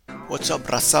What's up,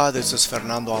 Raza? This is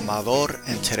Fernando Amador,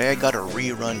 and today I got a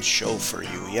rerun show for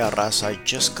you. Yeah, Raza, I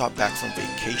just got back from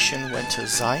vacation, went to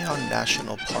Zion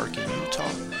National Park in Utah.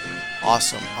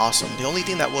 Awesome, awesome. The only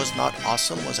thing that was not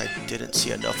awesome was I didn't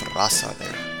see enough Raza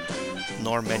there,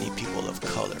 nor many people of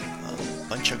color. A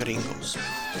bunch of gringos.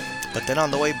 But then on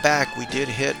the way back, we did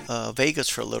hit Vegas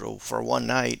for one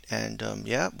night, and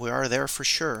yeah, we are there for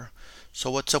sure. So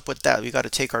what's up with that? We got to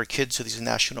take our kids to these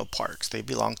national parks. They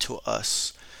belong to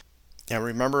us. And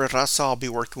remember, Raza, I'll be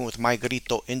working with My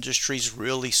Grito Industries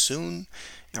really soon,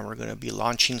 and we're going to be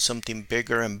launching something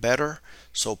bigger and better.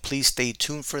 So please stay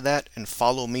tuned for that and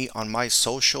follow me on my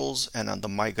socials and on the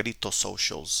My Grito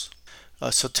socials.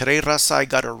 So today, Raza, I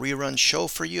got a rerun show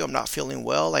for you. I'm not feeling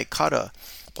well. I caught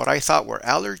what I thought were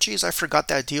allergies. I forgot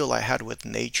that deal I had with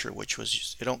nature, which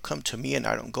was it don't come to me and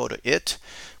I don't go to it,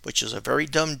 which is a very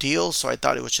dumb deal. So I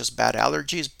thought it was just bad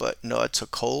allergies, but no, it's a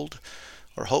cold,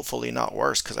 or hopefully not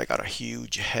worse, because I got a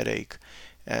huge headache.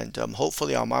 And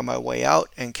hopefully I'm on my way out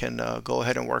and can go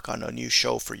ahead and work on a new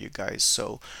show for you guys.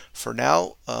 So for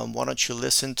now, why don't you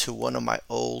listen to one of my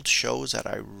old shows that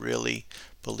I really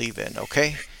believe in,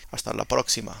 okay? Hasta la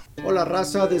próxima. Hola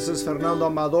raza, this is Fernando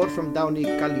Amador from Downey,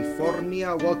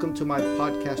 California. Welcome to my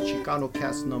podcast Chicano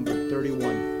Cast number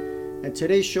 31. And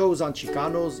today's show is on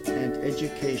Chicanos and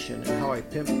education and how I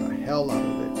pimp the hell out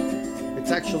of it. It's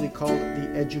actually called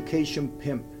the Education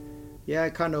Pimp. Yeah,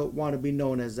 I kind of want to be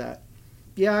known as that.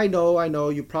 Yeah, I know,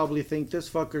 you probably think this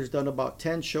fucker's done about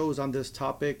 10 shows on this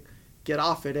topic. Get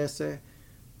off it, ese.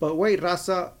 But wait,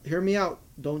 raza, hear me out.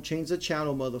 Don't change the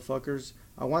channel, motherfuckers.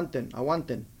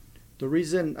 Aguanten. The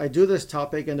reason I do this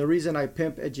topic and the reason I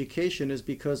pimp education is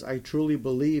because I truly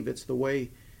believe it's the way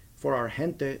for our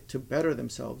gente to better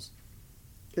themselves.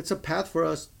 It's a path for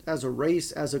us as a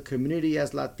race, as a community,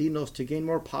 as Latinos to gain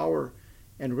more power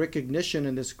and recognition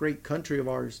in this great country of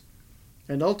ours,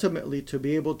 and ultimately to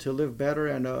be able to live better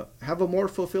and have a more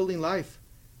fulfilling life.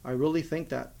 I really think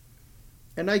that.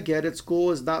 And I get it,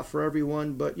 school is not for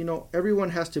everyone, but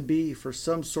everyone has to be for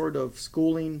some sort of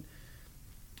schooling,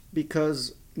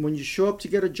 because when you show up to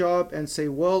get a job and say,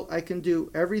 well, I can do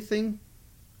everything,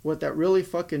 what that really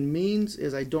fucking means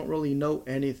is I don't really know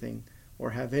anything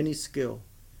or have any skill.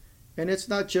 And it's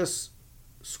not just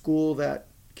school that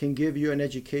can give you an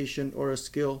education or a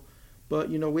skill, but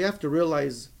we have to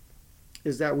realize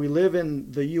is that we live in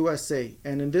the USA,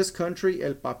 and in this country,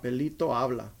 el papelito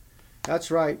habla. That's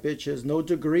right, bitches. No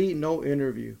degree, no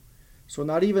interview. So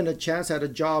not even a chance at a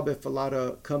job if a lot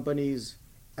of companies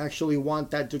actually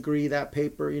want that degree, that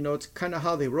paper. It's kind of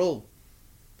how they roll.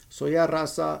 So yeah,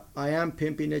 raza, I am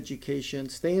pimping education.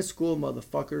 Stay in school,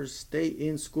 motherfuckers. Stay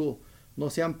in school. No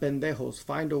sean pendejos.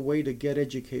 Find a way to get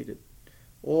educated.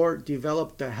 Or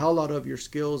develop the hell out of your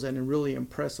skills and really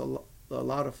impress a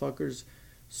lot of fuckers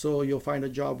so you'll find a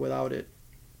job without it.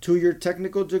 2-year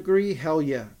technical degree, hell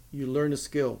yeah. You learn a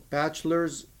skill.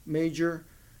 Bachelor's major,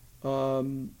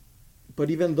 but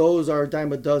even those are a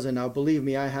dime a dozen now. Believe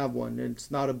me, I have one. It's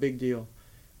not a big deal.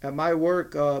 At my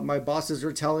work, my bosses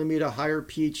are telling me to hire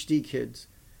PhD kids.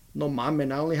 No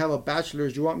mames, I only have a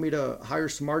bachelor's. You want me to hire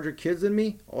smarter kids than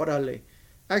me? Órale.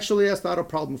 Actually, that's not a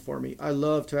problem for me. I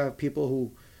love to have people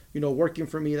who, working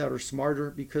for me that are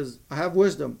smarter, because I have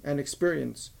wisdom and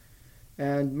experience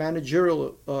and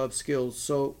managerial skills.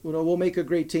 So, we'll make a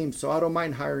great team. So I don't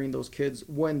mind hiring those kids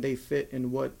when they fit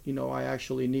in what, I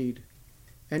actually need.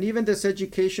 And even this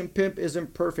education pimp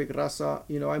isn't perfect, raza.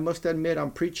 I must admit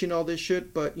I'm preaching all this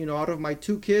shit, but, out of my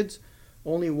 2 kids,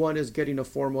 only one is getting a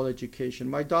formal education.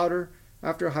 My daughter,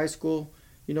 after high school,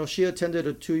 she attended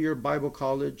a 2-year Bible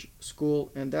college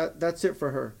school, and that's it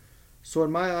for her. So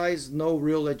in my eyes, no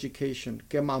real education.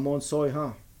 Que mamon soy,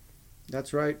 huh?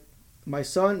 That's right. My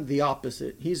son, the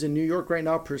opposite. He's in New York right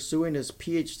now pursuing his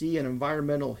PhD in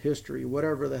environmental history,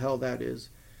 whatever the hell that is.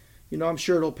 I'm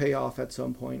sure it'll pay off at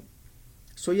some point.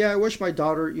 So yeah, I wish my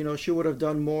daughter, she would have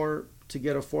done more to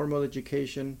get a formal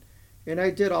education. And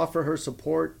I did offer her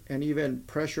support and even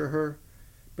pressure her.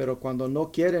 Pero cuando no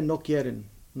quieren, no quieren.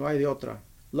 No hay de otra.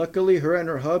 Luckily, her and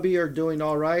her hubby are doing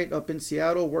all right up in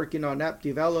Seattle, working on app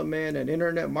development and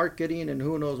internet marketing and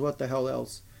who knows what the hell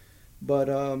else. But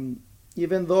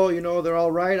even though, they're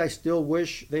all right, I still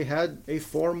wish they had a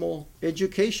formal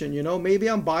education. Maybe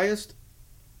I'm biased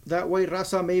that way,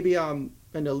 raza. Maybe I'm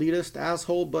an elitist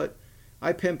asshole, but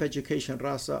I pimp education,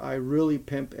 raza. I really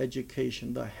pimp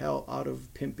education. The hell out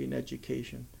of pimping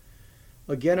education.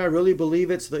 Again, I really believe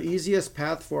it's the easiest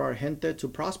path for our gente to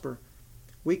prosper.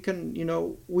 We can,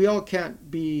 we all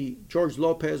can't be George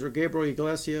Lopez or Gabriel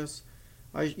Iglesias.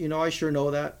 I sure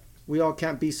know that. We all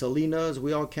can't be Selenas.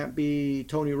 We all can't be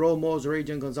Tony Romos or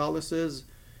Agent Gonzalez's.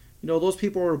 Those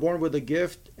people were born with a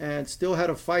gift and still had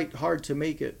to fight hard to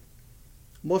make it.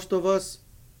 Most of us,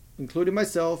 including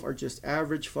myself, are just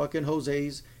average fucking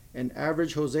Jose's, and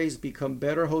average Jose's become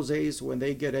better Jose's when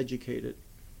they get educated.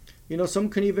 Some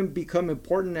can even become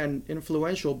important and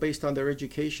influential based on their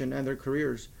education and their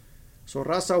careers. So,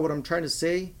 Raza, what I'm trying to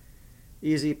say,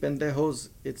 easy pendejos,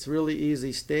 it's really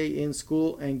easy. Stay in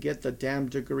school and get the damn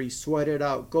degree. Sweat it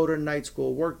out. Go to night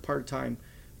school. Work part-time.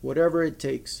 Whatever it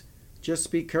takes.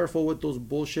 Just be careful with those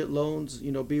bullshit loans.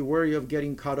 Be wary of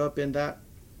getting caught up in that,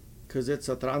 because it's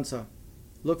a tranza.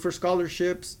 Look for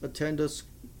scholarships. Attend a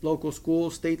local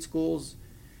schools, state schools,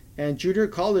 and junior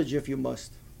college if you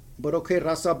must. But okay,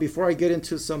 Raza, before I get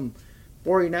into some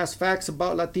boring ass facts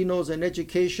about Latinos and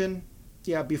education,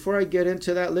 before I get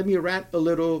into that, let me rant a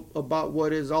little about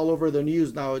what is all over the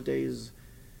news nowadays.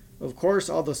 Of course,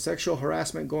 all the sexual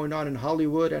harassment going on in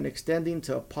Hollywood and extending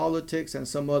to politics and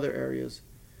some other areas.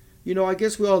 I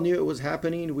guess we all knew it was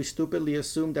happening. We stupidly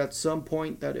assumed at some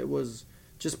point that it was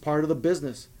just part of the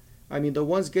business. I mean, the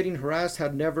ones getting harassed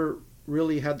had never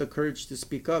really had the courage to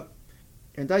speak up.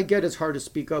 And I get it's hard to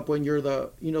speak up when you're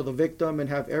the victim and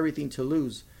have everything to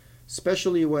lose,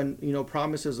 especially when,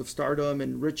 promises of stardom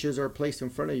and riches are placed in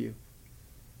front of you.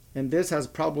 And this has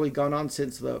probably gone on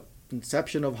since the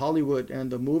inception of Hollywood and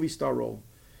the movie star role.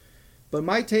 But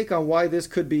my take on why this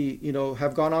could be,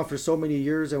 have gone on for so many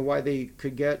years and why they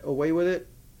could get away with it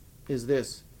is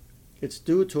this. It's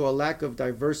due to a lack of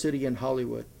diversity in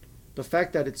Hollywood. The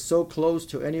fact that it's so close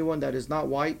to anyone that is not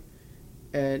white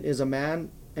and is a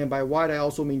man, and by white I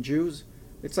also mean Jews,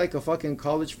 it's like a fucking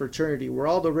college fraternity where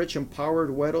all the rich empowered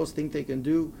weirdos think they can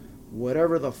do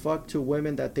whatever the fuck to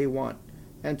women that they want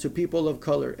and to people of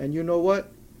color. And you know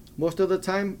what? Most of the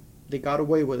time, they got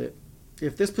away with it.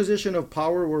 If this position of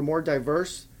power were more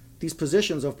diverse, these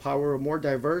positions of power were more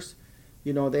diverse,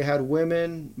 they had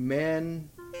women, men,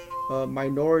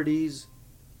 minorities,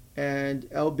 and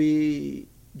LGBTQ,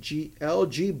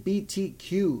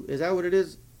 is that what it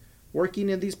is? Working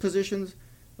in these positions,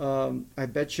 I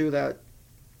bet you that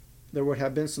there would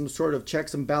have been some sort of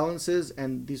checks and balances,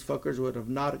 and these fuckers would have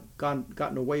not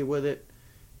gotten away with it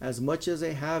as much as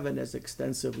they have and as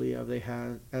extensively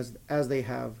as they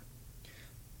have.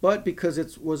 But because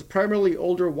it was primarily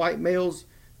older white males,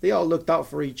 they all looked out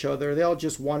for each other. They all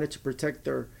just wanted to protect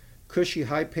their cushy,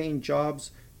 high-paying jobs,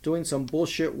 doing some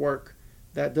bullshit work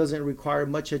that doesn't require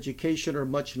much education or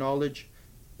much knowledge.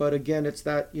 But again, it's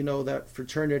that, that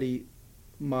fraternity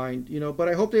mind, But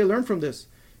I hope they learn from this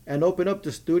and open up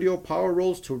the studio power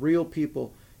roles to real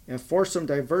people and force some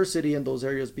diversity in those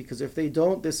areas, because if they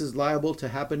don't, this is liable to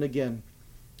happen again.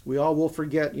 We all will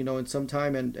forget, in some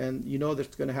time, and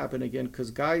that's going to happen again, because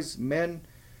guys, men,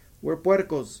 we're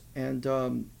puercos,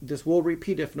 and this will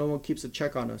repeat if no one keeps a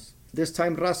check on us. This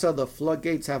time, Raza, the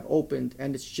floodgates have opened,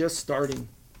 and it's just starting.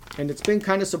 And it's been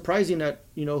kind of surprising that,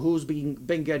 who's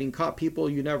been getting caught. People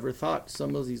you never thought.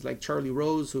 Some of these, like Charlie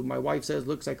Rose, who my wife says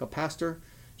looks like a pastor.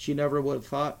 She never would have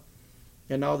thought.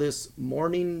 And now this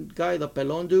morning guy, the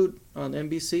Pelon dude on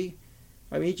NBC.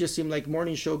 I mean, he just seemed like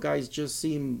morning show guys just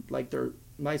seem like they're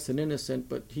nice and innocent,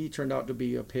 but he turned out to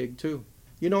be a pig too.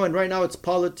 And right now it's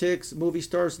politics, movie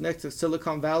stars next to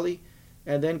Silicon Valley,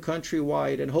 and then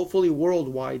countrywide and hopefully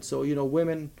worldwide. So,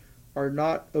 women are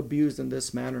not abused in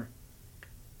this manner.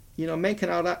 Men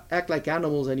cannot act like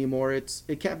animals anymore.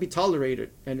 It can't be tolerated,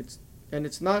 and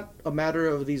it's not a matter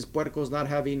of these puercos not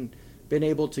having been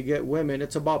able to get women.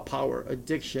 It's about power,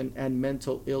 addiction, and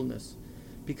mental illness.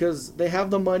 Because they have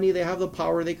the money, they have the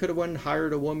power. They could have went and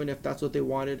hired a woman if that's what they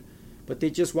wanted, but they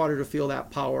just wanted to feel that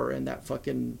power. And that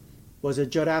fucking, was it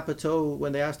Judd Apatow,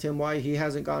 when they asked him why he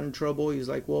hasn't gotten in trouble, he's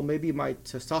like, well, maybe my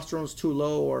testosterone's too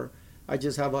low, or I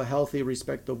just have a healthy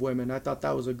respect of women. I thought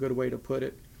that was a good way to put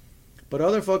it. But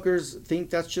other fuckers think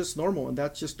that's just normal, and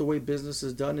that's just the way business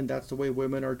is done, and that's the way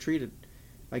women are treated.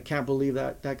 I can't believe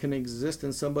that can exist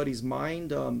in somebody's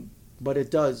mind, but it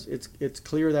does. It's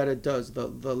clear that it does.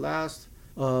 The last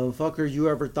fucker you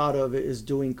ever thought of is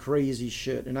doing crazy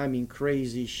shit, and I mean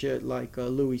crazy shit like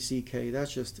Louis C.K.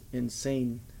 That's just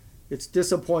insane. It's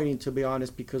disappointing, to be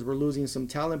honest, because we're losing some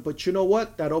talent. But you know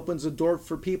what? That opens the door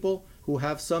for people who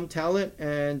have some talent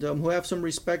and who have some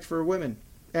respect for women.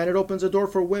 And it opens a door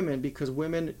for women, because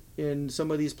women in some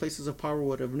of these places of power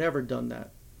would have never done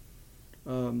that.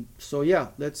 So yeah,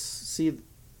 let's see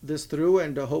this through,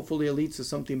 and hopefully it leads to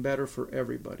something better for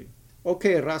everybody.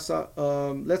 Okay, Raza,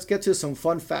 let's get to some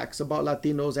fun facts about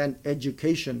Latinos and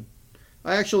education.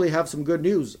 I actually have some good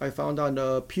news I found on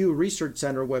the Pew Research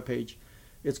Center webpage.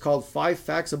 It's called 5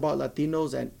 Facts About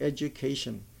Latinos and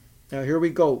Education. Now here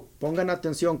we go. Pongan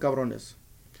atención, cabrones.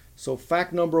 So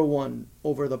fact number one,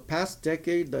 over the past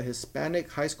decade, the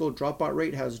Hispanic high school dropout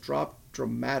rate has dropped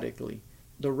dramatically.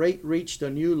 The rate reached a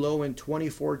new low in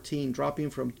 2014, dropping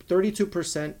from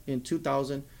 32% in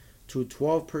 2000 to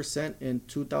 12% in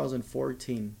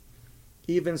 2014.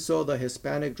 Even so, the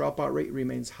Hispanic dropout rate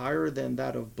remains higher than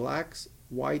that of blacks,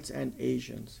 whites, and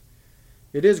Asians.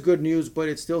 It is good news, but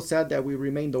it's still sad that we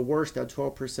remain the worst at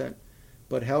 12%.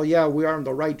 But hell yeah, we are on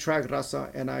the right track,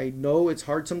 raza. And I know it's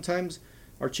hard sometimes.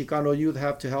 Our Chicano youth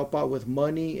have to help out with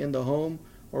money in the home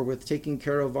or with taking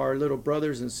care of our little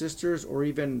brothers and sisters or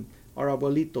even our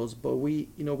abuelitos. But we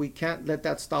can't let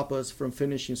that stop us from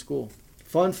finishing school.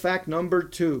 Fun fact number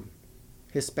 2.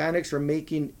 Hispanics are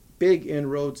making big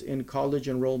inroads in college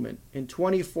enrollment. In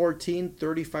 2014,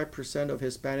 35% of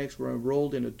Hispanics were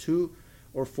enrolled in a 2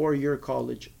 or 4-year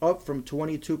college, up from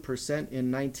 22%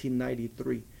 in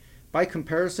 1993. By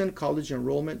comparison, college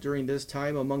enrollment during this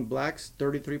time among blacks,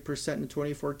 33% in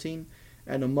 2014,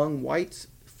 and among whites,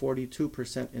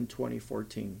 42% in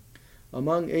 2014.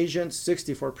 Among Asians,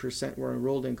 64% were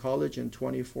enrolled in college in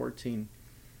 2014.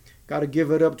 Got to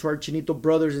give it up to our Chinito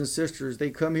brothers and sisters. They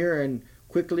come here and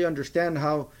quickly understand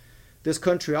how this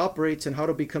country operates and how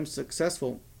to become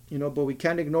successful. But we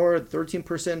can't ignore a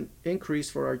 13% increase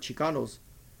for our Chicanos.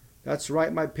 That's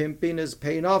right, my pimping is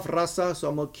paying off, raza. So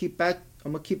I'm gonna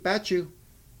keep at you.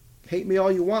 Hate me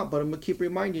all you want, but I'm gonna keep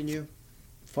reminding you.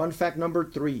 Fun fact number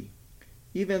 3.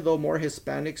 Even though more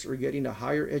Hispanics are getting a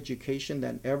higher education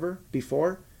than ever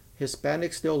before,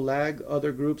 Hispanics still lag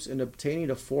other groups in obtaining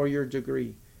a 4-year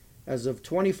degree. As of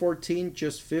 2014,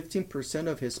 just 15%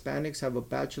 of Hispanics have a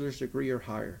bachelor's degree or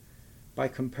higher. By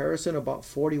comparison, about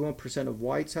 41% of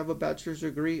whites have a bachelor's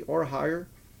degree or higher,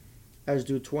 as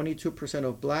do 22%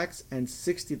 of blacks and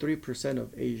 63%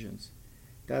 of Asians.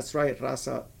 That's right,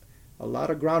 raza. A lot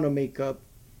of ground to make up.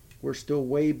 We're still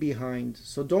way behind.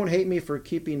 So don't hate me for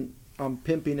keeping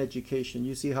pimping education.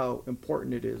 You see how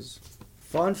important it is.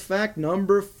 Fun fact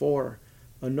number 4.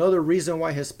 Another reason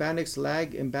why Hispanics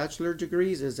lag in bachelor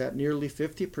degrees is that nearly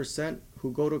 50%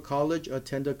 who go to college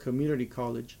attend a community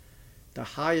college, the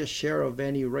highest share of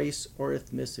any race or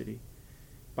ethnicity.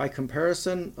 By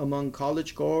comparison, among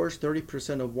college goers,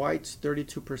 30% of whites,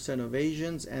 32% of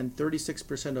Asians, and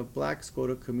 36% of blacks go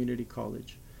to community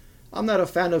college. I'm not a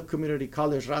fan of community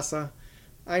college, raza.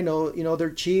 I know, they're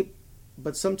cheap,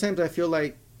 but sometimes I feel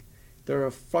like they're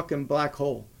a fucking black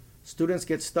hole. Students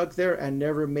get stuck there and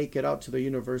never make it out to the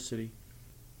university.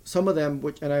 Some of them,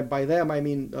 by them I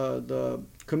mean the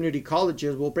community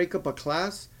colleges, will break up a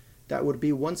class that would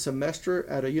be 1 semester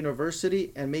at a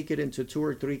university and make it into 2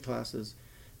 or 3 classes.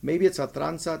 Maybe it's a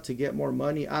tranza to get more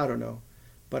money, I don't know.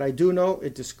 But I do know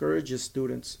it discourages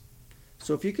students.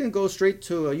 So if you can go straight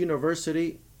to a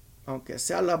university, aunque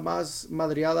sea la más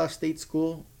madreada state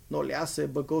school, no le hace,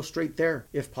 but go straight there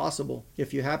if possible.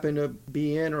 If you happen to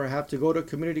be in or have to go to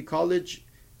community college,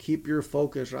 keep your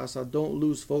focus, raza. Don't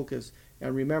lose focus.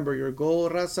 And remember, your goal,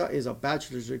 raza, is a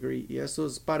bachelor's degree. Y eso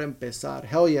es para empezar.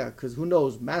 Hell yeah, because who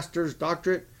knows, master's,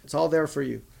 doctorate, it's all there for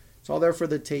you. It's all there for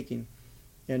the taking.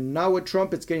 And now with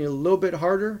Trump, it's getting a little bit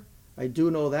harder. I do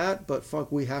know that, but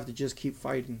fuck, we have to just keep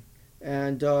fighting.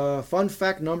 And fun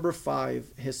fact number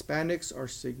 5, Hispanics are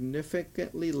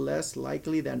significantly less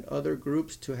likely than other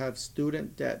groups to have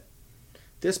student debt.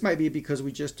 This might be because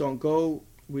we just don't go,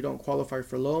 we don't qualify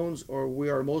for loans, or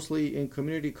we are mostly in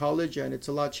community college and it's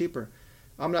a lot cheaper.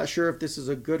 I'm not sure if this is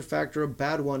a good fact or a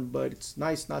bad one, but it's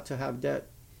nice not to have debt.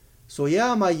 So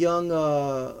yeah, my young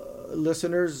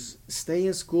listeners, stay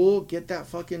in school, get that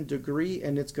fucking degree,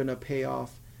 and it's gonna pay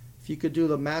off. If you could do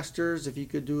the master's, if you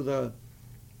could do the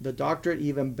doctorate,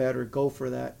 even better. Go for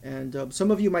that. And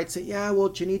some of you might say, yeah, well,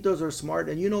 Chinitos are smart.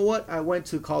 And you know what? I went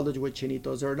to college with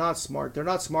Chinitos. They're not smart. They're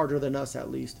not smarter than us,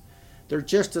 at least. They're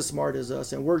just as smart as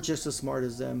us, and we're just as smart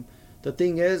as them. The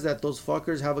thing is that those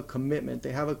fuckers have a commitment.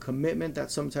 They have a commitment that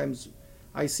sometimes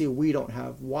I see we don't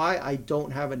have. Why? I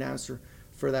don't have an answer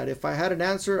for that. If I had an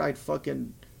answer, I'd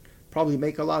fucking probably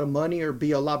make a lot of money or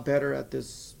be a lot better at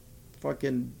this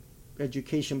fucking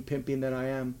education pimping than I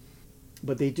am.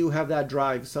 But they do have that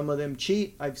drive. Some of them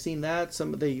cheat. I've seen that.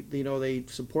 Some they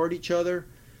support each other.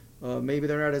 Maybe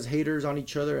they're not as haters on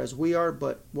each other as we are.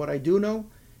 But what I do know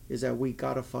is that we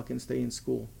gotta fucking stay in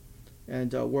school.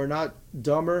 And we're not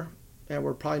dumber, and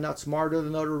we're probably not smarter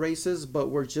than other races, but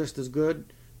we're just as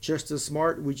good, just as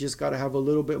smart. We just gotta have a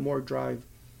little bit more drive.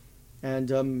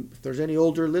 And if there's any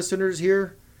older listeners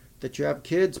here that you have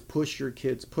kids, push your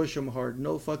kids. Push them hard.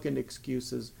 No fucking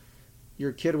excuses.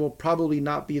 Your kid will probably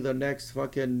not be the next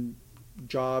fucking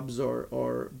Jobs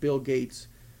or Bill Gates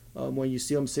when you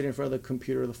see them sitting in front of the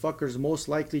computer. The fucker's most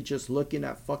likely just looking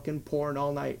at fucking porn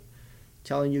all night.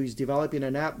 telling you he's developing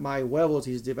an app. My huevos,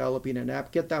 he's developing an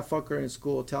app. Get that fucker in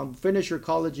school. Tell him, finish your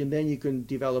college and then you can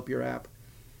develop your app.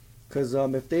 Because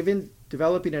if they've been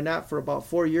developing an app for about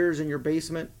 4 years in your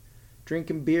basement,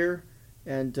 drinking beer,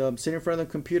 and sitting in front of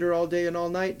the computer all day and all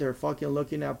night, they're fucking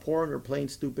looking at porn or playing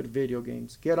stupid video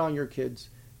games. Get on your kids.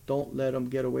 Don't let them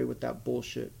get away with that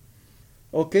bullshit.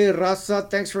 Okay, Raza,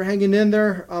 thanks for hanging in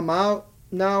there. I'm out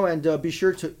now, and be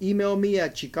sure to email me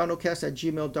at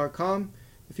chicanocast@gmail.com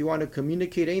if you want to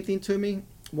communicate anything to me.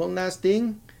 One last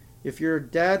thing, if you're a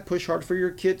dad, push hard for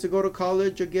your kid to go to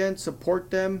college again.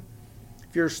 Support them.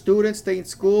 If you're a student, stay in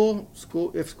school.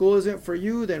 If school isn't for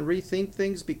you, then rethink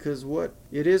things, because what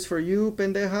it is for you,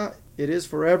 pendeja, it is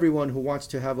for everyone who wants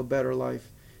to have a better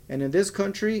life. And in this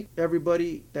country,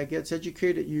 everybody that gets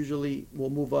educated usually will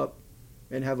move up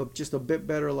and have just a bit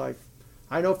better life.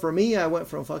 I know for me, I went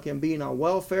from fucking being on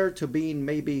welfare to being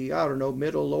maybe, I don't know,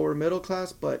 lower middle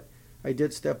class, but I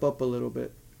did step up a little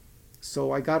bit.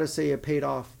 So I gotta say it paid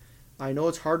off. I know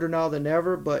it's harder now than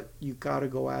ever, but you gotta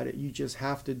go at it. You just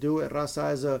have to do it.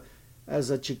 Raza, as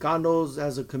a Chicanos,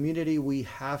 as a community, we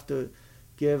have to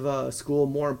give school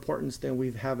more importance than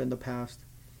we have in the past.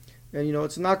 And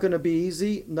it's not gonna be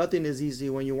easy. Nothing is easy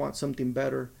when you want something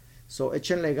better. So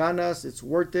échenle ganas, it's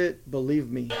worth it,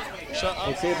 believe me.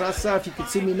 Okay, Raza, if you can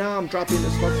see me now, I'm dropping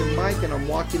this fucking mic and I'm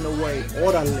walking away.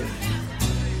 Órale.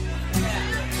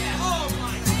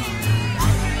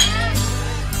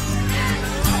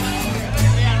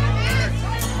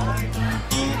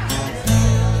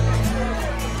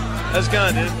 How's it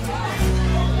going, dude?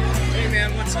 Hey,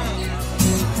 man, what's up?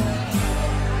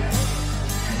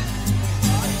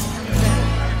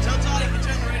 Tell Todd to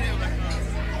turn the radio back on.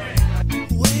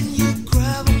 When you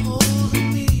grab a hold of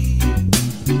me,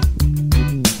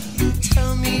 you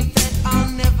tell me that I'll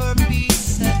never be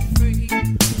set free.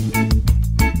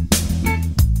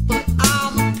 But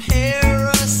I'm a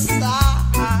parasite.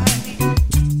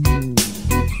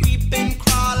 Creep and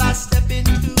crawl, I step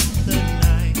into the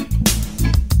night.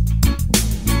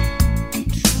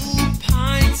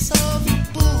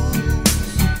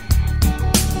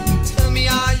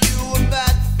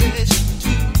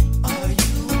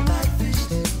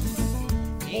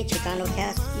 Chicano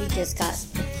Cast, you just got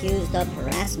accused of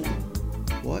harassment.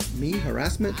 What? Me?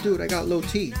 Harassment? Dude, I got low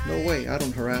T. No way, I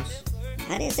don't harass.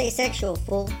 I didn't say sexual,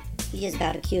 fool. You just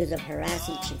got accused of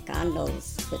harassing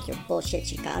Chicanos with your bullshit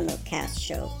Chicano Cast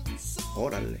show.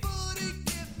 Órale.